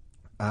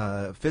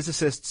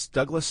 physicists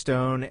Douglas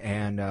Stone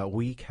and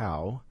Wei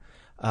Cao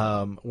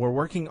were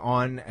working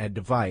on a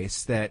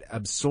device that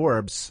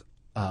absorbs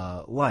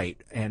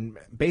light, and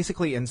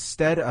basically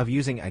instead of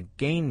using a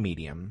gain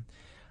medium,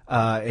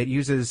 it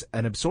uses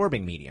an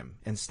absorbing medium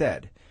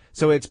instead.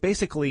 So it's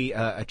basically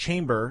a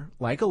chamber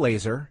like a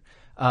laser,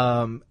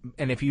 and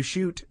if you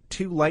shoot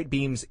two light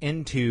beams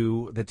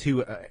into the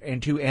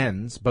two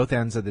ends, both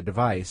ends of the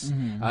device,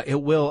 it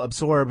will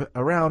absorb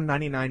around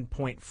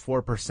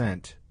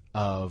 99.4%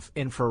 of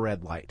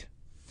infrared light.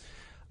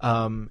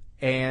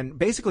 And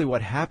basically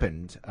what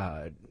happened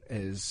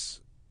is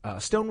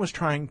Stone was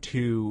trying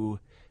to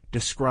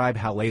describe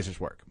how lasers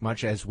work,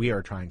 much as we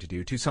are trying to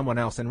do, to someone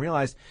else, and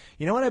realized,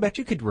 you know what, I bet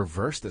you could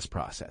reverse this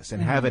process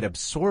and have it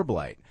absorb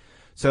light.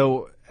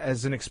 So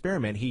as an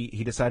experiment,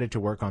 he decided to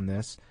work on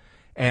this,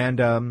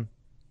 and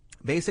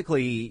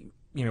basically,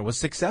 was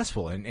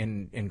successful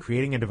in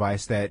creating a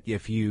device that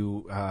if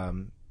you,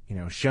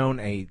 shone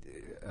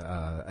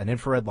an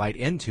infrared light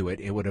into it,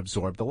 it would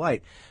absorb the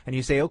light. And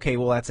you say, okay,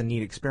 well, that's a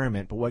neat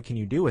experiment, but what can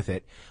you do with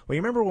it? Well,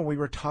 you remember when we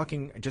were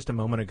talking just a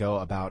moment ago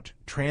about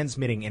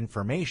transmitting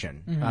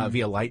information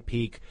via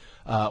LightPeak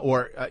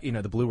or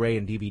the Blu-ray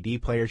and DVD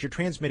players? You're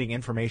transmitting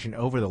information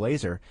over the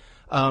laser.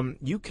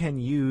 You can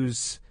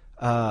use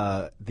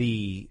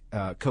the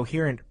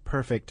coherent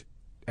perfect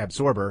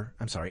absorber,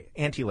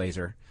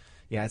 anti-laser.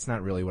 Yeah, it's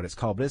not really what it's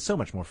called, but it's so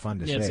much more fun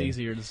to say. Yeah, it's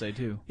easier to say,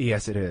 too.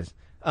 Yes, it is.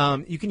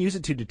 You can use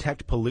it to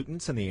detect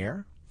pollutants in the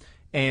air,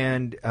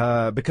 and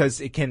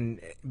because it can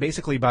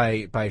basically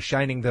by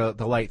shining the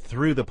light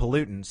through the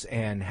pollutants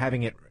and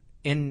having it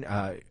end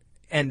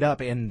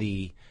up in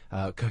the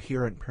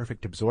coherent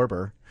perfect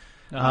absorber.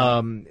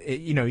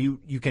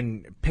 You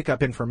can pick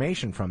up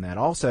information from that.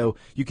 Also,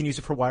 you can use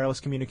it for wireless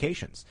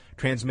communications,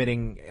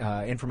 transmitting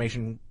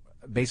information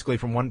basically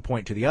from one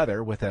point to the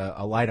other with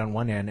a light on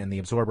one end and the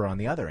absorber on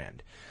the other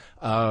end.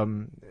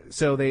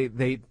 So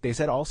they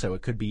said also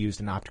it could be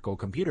used in optical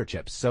computer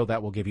chips. So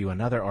that will give you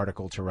another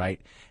article to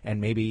write, and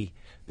maybe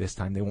this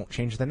time they won't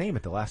change the name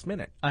at the last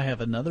minute. I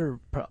have another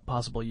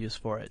possible use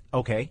for it.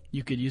 Okay.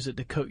 You could use it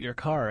to coat your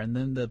car, and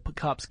then the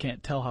cops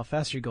can't tell how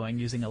fast you're going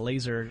using a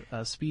laser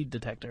speed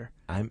detector.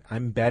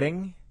 I'm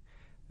betting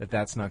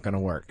that's not going to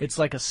work. It's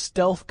like a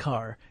stealth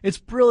car. It's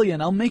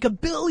brilliant. I'll make $1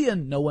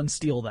 billion. No one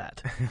steal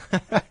that.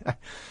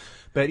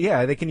 But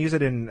yeah, they can use it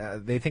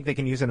they think they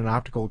can use it in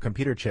optical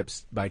computer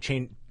chips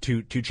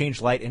to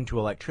change light into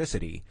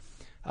electricity.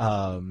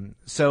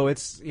 So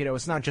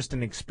it's not just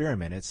an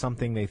experiment. It's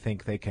something they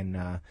think they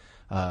can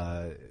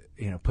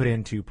put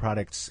into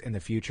products in the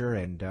future,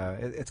 and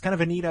it's kind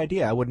of a neat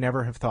idea. I would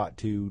never have thought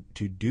to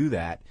do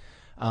that.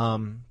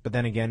 But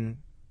then again,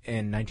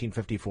 in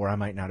 1954, I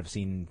might not have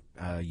seen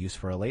use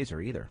for a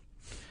laser either.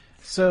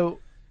 So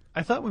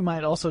I thought we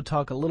might also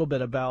talk a little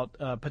bit about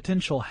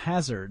potential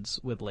hazards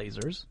with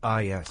lasers.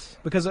 Yes.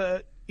 Because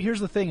here's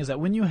the thing, is that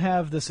when you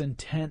have this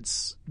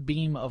intense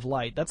beam of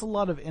light, that's a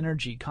lot of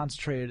energy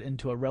concentrated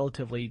into a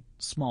relatively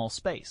small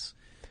space.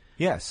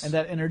 Yes. And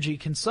that energy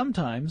can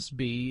sometimes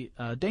be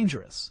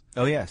dangerous.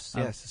 Oh, yes,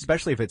 yes.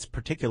 Especially if it's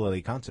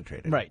particularly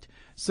concentrated. Right.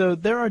 So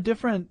there are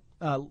different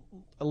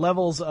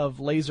levels of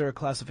laser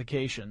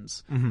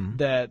classifications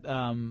that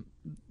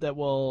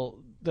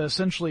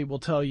essentially will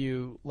tell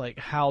you like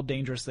how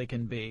dangerous they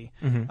can be.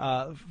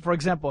 For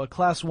example, a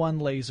class 1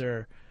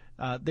 laser,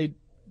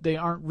 they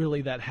aren't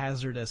really that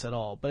hazardous at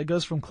all, but it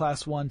goes from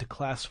class 1 to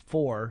class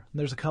 4.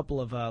 There's a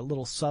couple of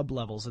little sub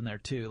levels in there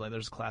too. Like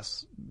there's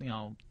class,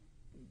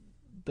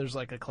 there's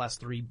like a class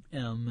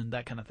 3M and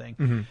that kind of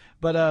thing.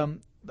 But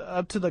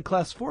up to the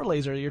class 4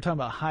 laser, you're talking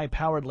about high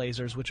powered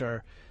lasers, which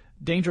are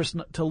dangerous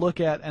to look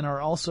at, and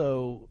are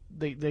also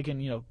they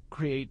can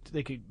create,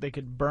 they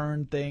could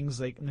burn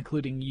things,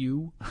 including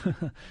you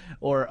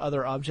or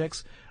other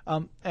objects.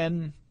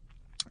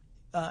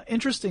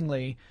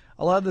 Interestingly,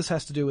 a lot of this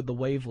has to do with the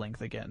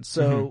wavelength again.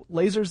 So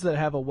lasers that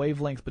have a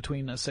wavelength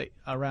between say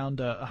around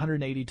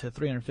 180 to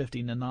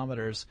 350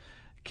 nanometers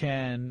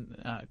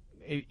can,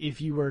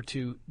 if you were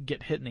to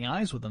get hit in the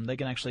eyes with them, they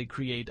can actually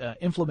create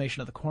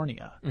inflammation of the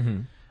cornea.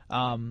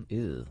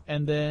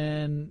 And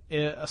then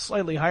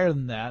slightly higher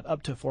than that,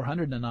 up to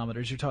 400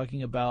 nanometers, you're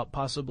talking about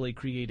possibly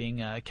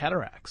creating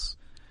cataracts.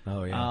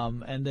 Oh, yeah.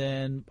 And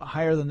then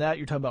higher than that,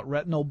 you're talking about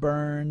retinal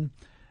burn.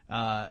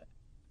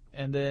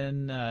 And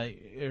then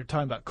you're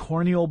talking about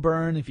corneal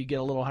burn if you get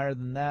a little higher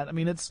than that. I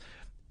mean,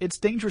 it's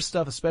dangerous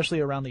stuff,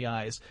 especially around the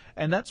eyes.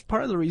 And that's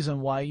part of the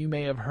reason why you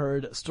may have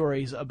heard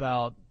stories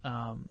about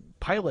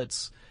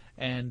pilots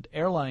and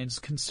airlines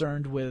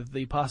concerned with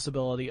the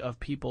possibility of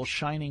people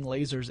shining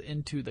lasers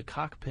into the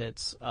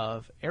cockpits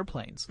of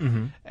airplanes.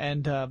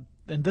 And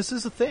this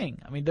is a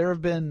thing. I mean, there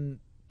have been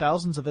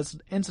thousands of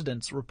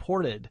incidents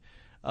reported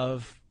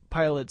of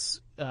pilots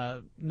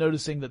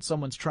noticing that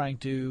someone's trying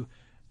to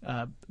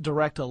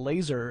direct a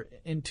laser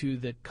into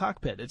the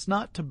cockpit. It's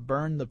not to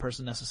burn the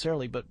person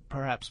necessarily, but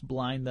perhaps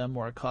blind them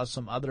or cause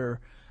some other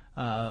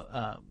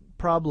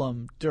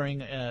problem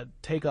during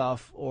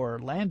takeoff or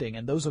landing.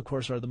 And those, of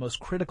course, are the most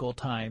critical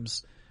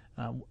times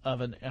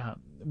when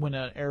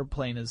an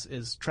airplane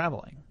is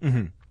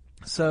traveling.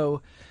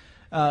 So,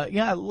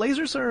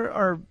 lasers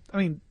are I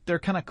mean, they're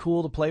kind of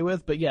cool to play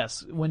with, but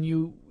yes, when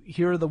you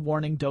hear the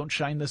warning, don't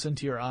shine this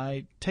into your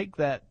eye, take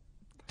that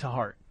to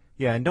heart.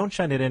 Yeah, and don't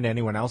shine it into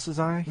anyone else's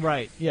eye.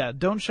 Right. Yeah,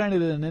 don't shine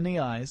it in any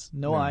eyes.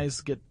 No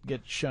eyes get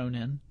shown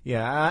in.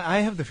 Yeah, I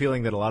have the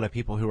feeling that a lot of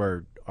people who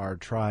are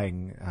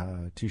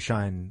trying to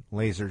shine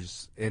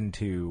lasers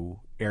into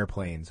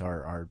airplanes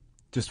are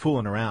just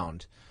fooling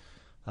around,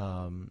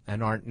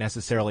 and aren't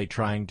necessarily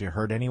trying to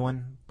hurt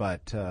anyone.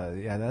 But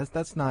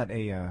that's not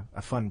a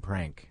fun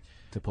prank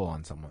to pull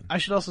on someone. I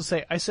should also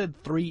say I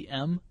said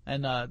 3M,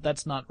 and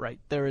that's not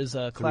right. There is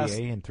a class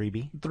 3A and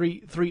 3B,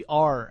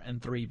 3R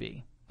and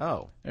 3B.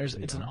 Oh,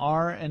 it's an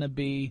R and a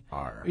B.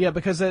 R. Yeah,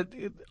 because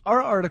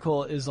our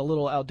article is a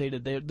little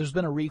outdated. There's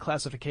been a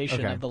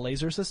reclassification of the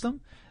laser system.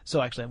 So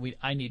actually,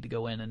 I need to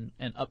go in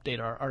and update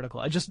our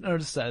article. I just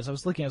noticed that as I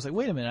was looking, I was like,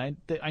 wait a minute,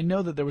 I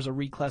know that there was a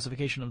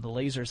reclassification of the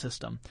laser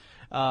system.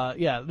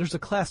 There's a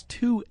class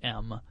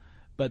 2M,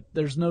 but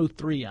there's no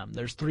 3M.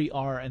 There's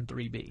 3R and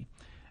 3B.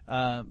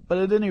 But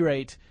at any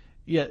rate,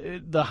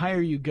 the higher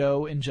you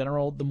go in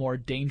general, the more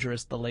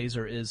dangerous the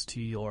laser is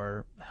to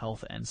your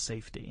health and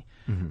safety.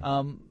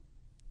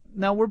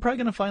 Now, we're probably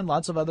going to find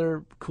lots of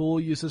other cool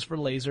uses for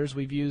lasers.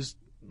 We've used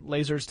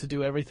lasers to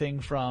do everything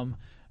from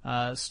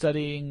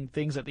studying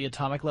things at the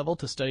atomic level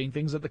to studying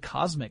things at the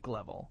cosmic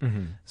level.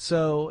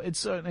 So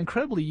it's an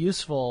incredibly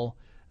useful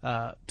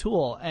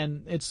tool,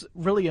 and it's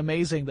really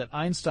amazing that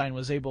Einstein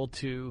was able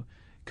to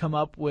come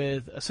up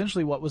with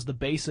essentially what was the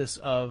basis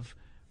of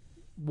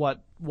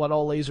what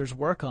all lasers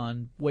work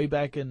on way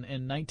back in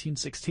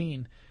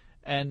 1916.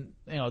 And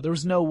there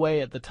was no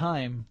way at the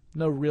time,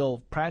 no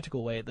real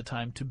practical way at the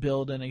time, to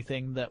build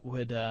anything that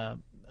would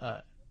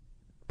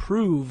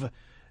prove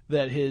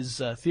that his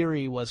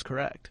theory was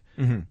correct.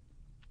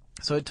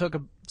 So it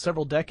took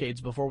several decades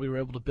before we were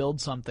able to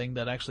build something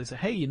that actually said,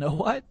 hey, you know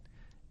what?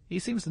 He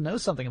seems to know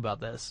something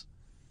about this.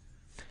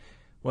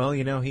 Well,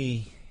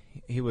 he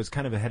was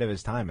kind of ahead of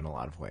his time in a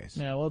lot of ways.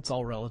 Yeah, well, it's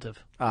all relative.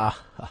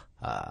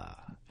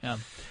 Yeah.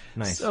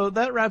 Nice. So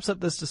that wraps up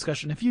this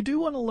discussion. If you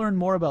do want to learn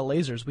more about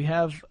lasers, we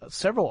have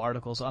several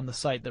articles on the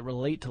site that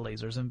relate to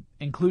lasers,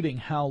 including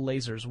how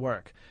lasers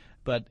work,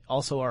 but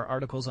also our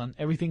articles on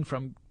everything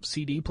from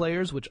CD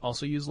players, which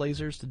also use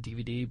lasers, to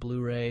DVD,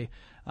 Blu-ray,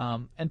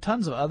 and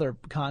tons of other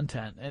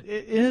content.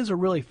 It is a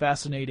really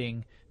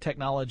fascinating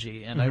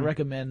technology, and I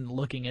recommend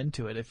looking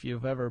into it if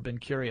you've ever been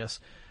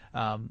curious.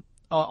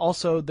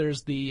 Also,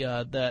 there's the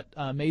that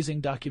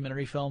amazing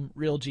documentary film,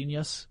 Real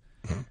Genius.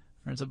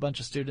 There's a bunch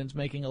of students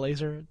making a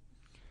laser.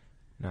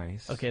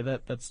 Nice. Okay,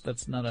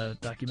 that's not a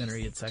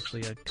documentary. It's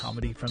actually a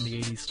comedy from the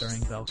 80s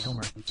starring Val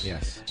Kilmer.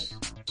 Yes.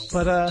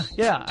 But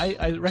yeah,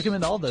 I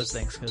recommend all those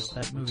things because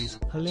that movie's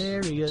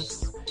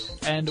hilarious.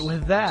 And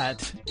with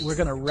that, we're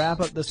going to wrap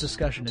up this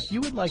discussion. If you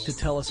would like to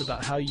tell us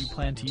about how you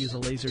plan to use a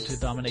laser to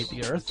dominate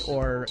the Earth,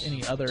 or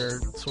any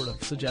other sort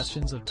of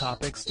suggestions of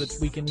topics that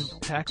we can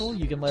tackle,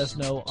 you can let us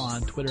know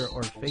on Twitter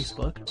or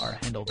Facebook. Our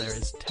handle there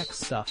is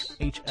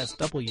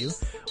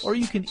TechStuffHSW, or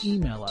you can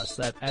email us.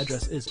 That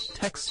address is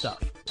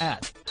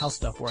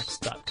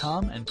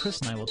techstuff@howstuffworks.com, and Chris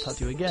and I will talk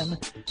to you again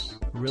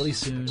really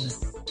soon.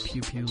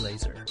 Pew Pew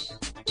Laser.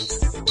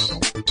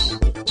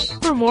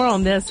 For more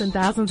on this and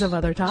thousands of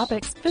other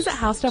topics, visit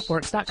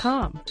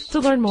howstuffworks.com. To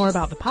learn more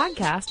about the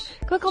podcast,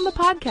 click on the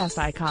podcast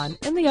icon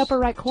in the upper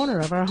right corner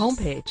of our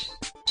homepage.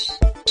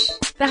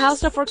 The How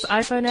Stuff Works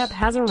iPhone app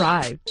has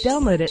arrived.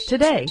 Download it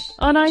today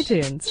on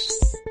iTunes.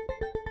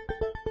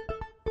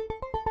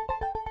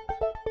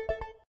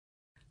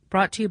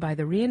 Brought to you by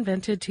the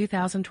reinvented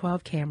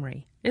 2012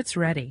 Camry. It's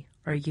ready.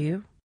 Are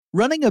you?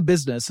 Running a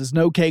business is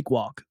no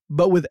cakewalk,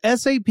 but with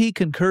SAP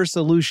Concur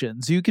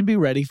Solutions, you can be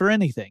ready for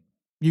anything.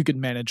 You can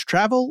manage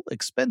travel,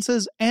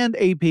 expenses, and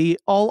AP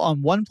all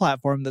on one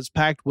platform that's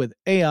packed with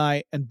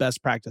AI and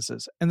best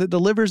practices, and that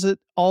delivers it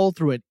all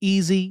through an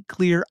easy,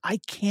 clear, I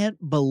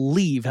can't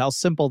believe how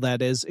simple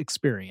that is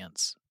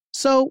experience.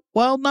 So,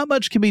 while not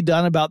much can be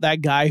done about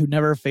that guy who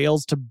never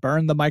fails to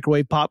burn the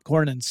microwave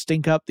popcorn and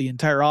stink up the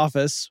entire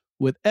office,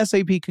 with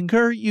SAP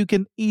Concur, you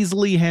can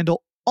easily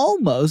handle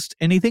almost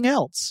anything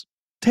else.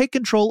 Take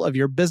control of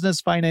your business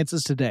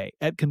finances today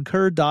at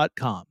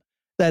Concur.com.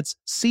 That's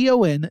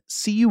CONCUR.com.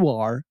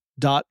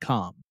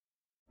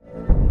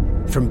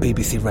 From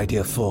BBC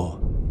Radio 4,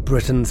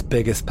 Britain's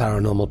biggest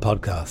paranormal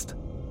podcast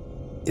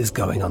is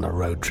going on a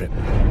road trip.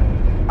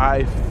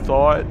 I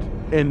thought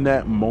in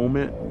that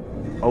moment,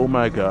 oh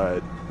my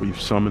God, we've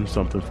summoned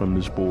something from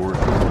this board.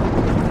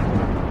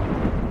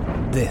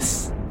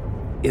 This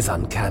is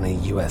Uncanny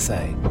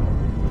USA.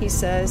 He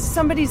says,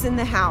 somebody's in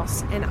the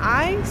house, and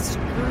I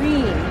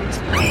screamed.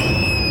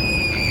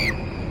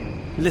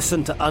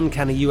 Listen to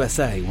Uncanny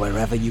USA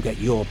wherever you get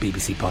your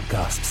BBC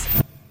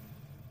podcasts,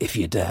 if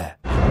you dare.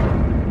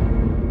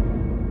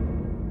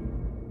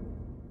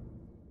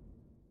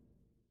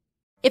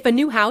 If a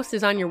new house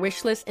is on your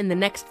wish list in the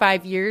next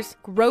 5 years,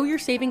 grow your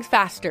savings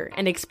faster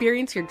and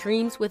experience your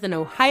dreams with an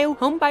Ohio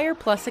Homebuyer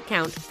Plus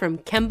account from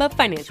Kemba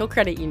Financial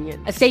Credit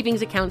Union. A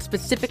savings account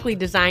specifically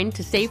designed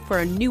to save for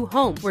a new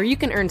home, where you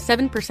can earn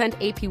 7%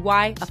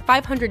 APY,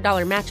 a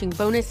 $500 matching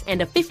bonus,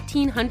 and a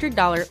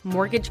 $1,500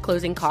 mortgage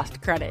closing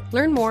cost credit.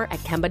 Learn more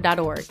at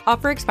Kemba.org.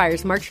 Offer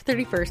expires March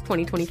 31st,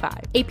 2025.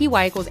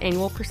 APY equals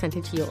annual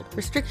percentage yield.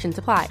 Restrictions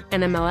apply.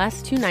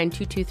 NMLS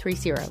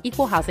 292230.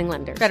 Equal housing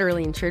lender.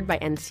 Federally insured by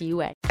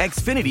NCUA.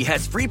 Xfinity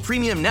has free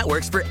premium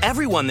networks for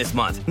everyone this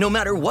month, no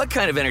matter what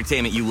kind of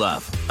entertainment you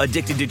love.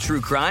 Addicted to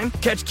true crime?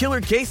 Catch killer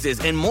cases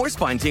and more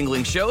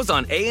spine-tingling shows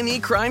on A&E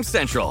Crime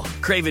Central.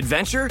 Crave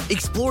adventure?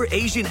 Explore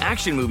Asian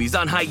action movies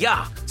on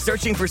Hi-Ya.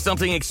 Searching for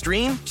something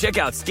extreme? Check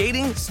out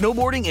skating,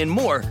 snowboarding, and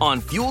more on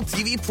Fuel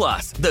TV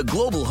Plus, the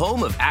global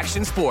home of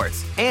action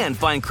sports. And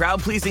find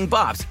crowd-pleasing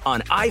bops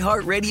on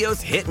iHeartRadio's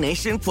Hit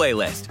Nation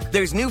playlist.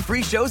 There's new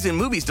free shows and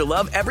movies to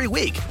love every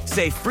week.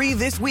 Say free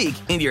this week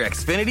in your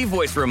Xfinity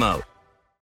voice remote.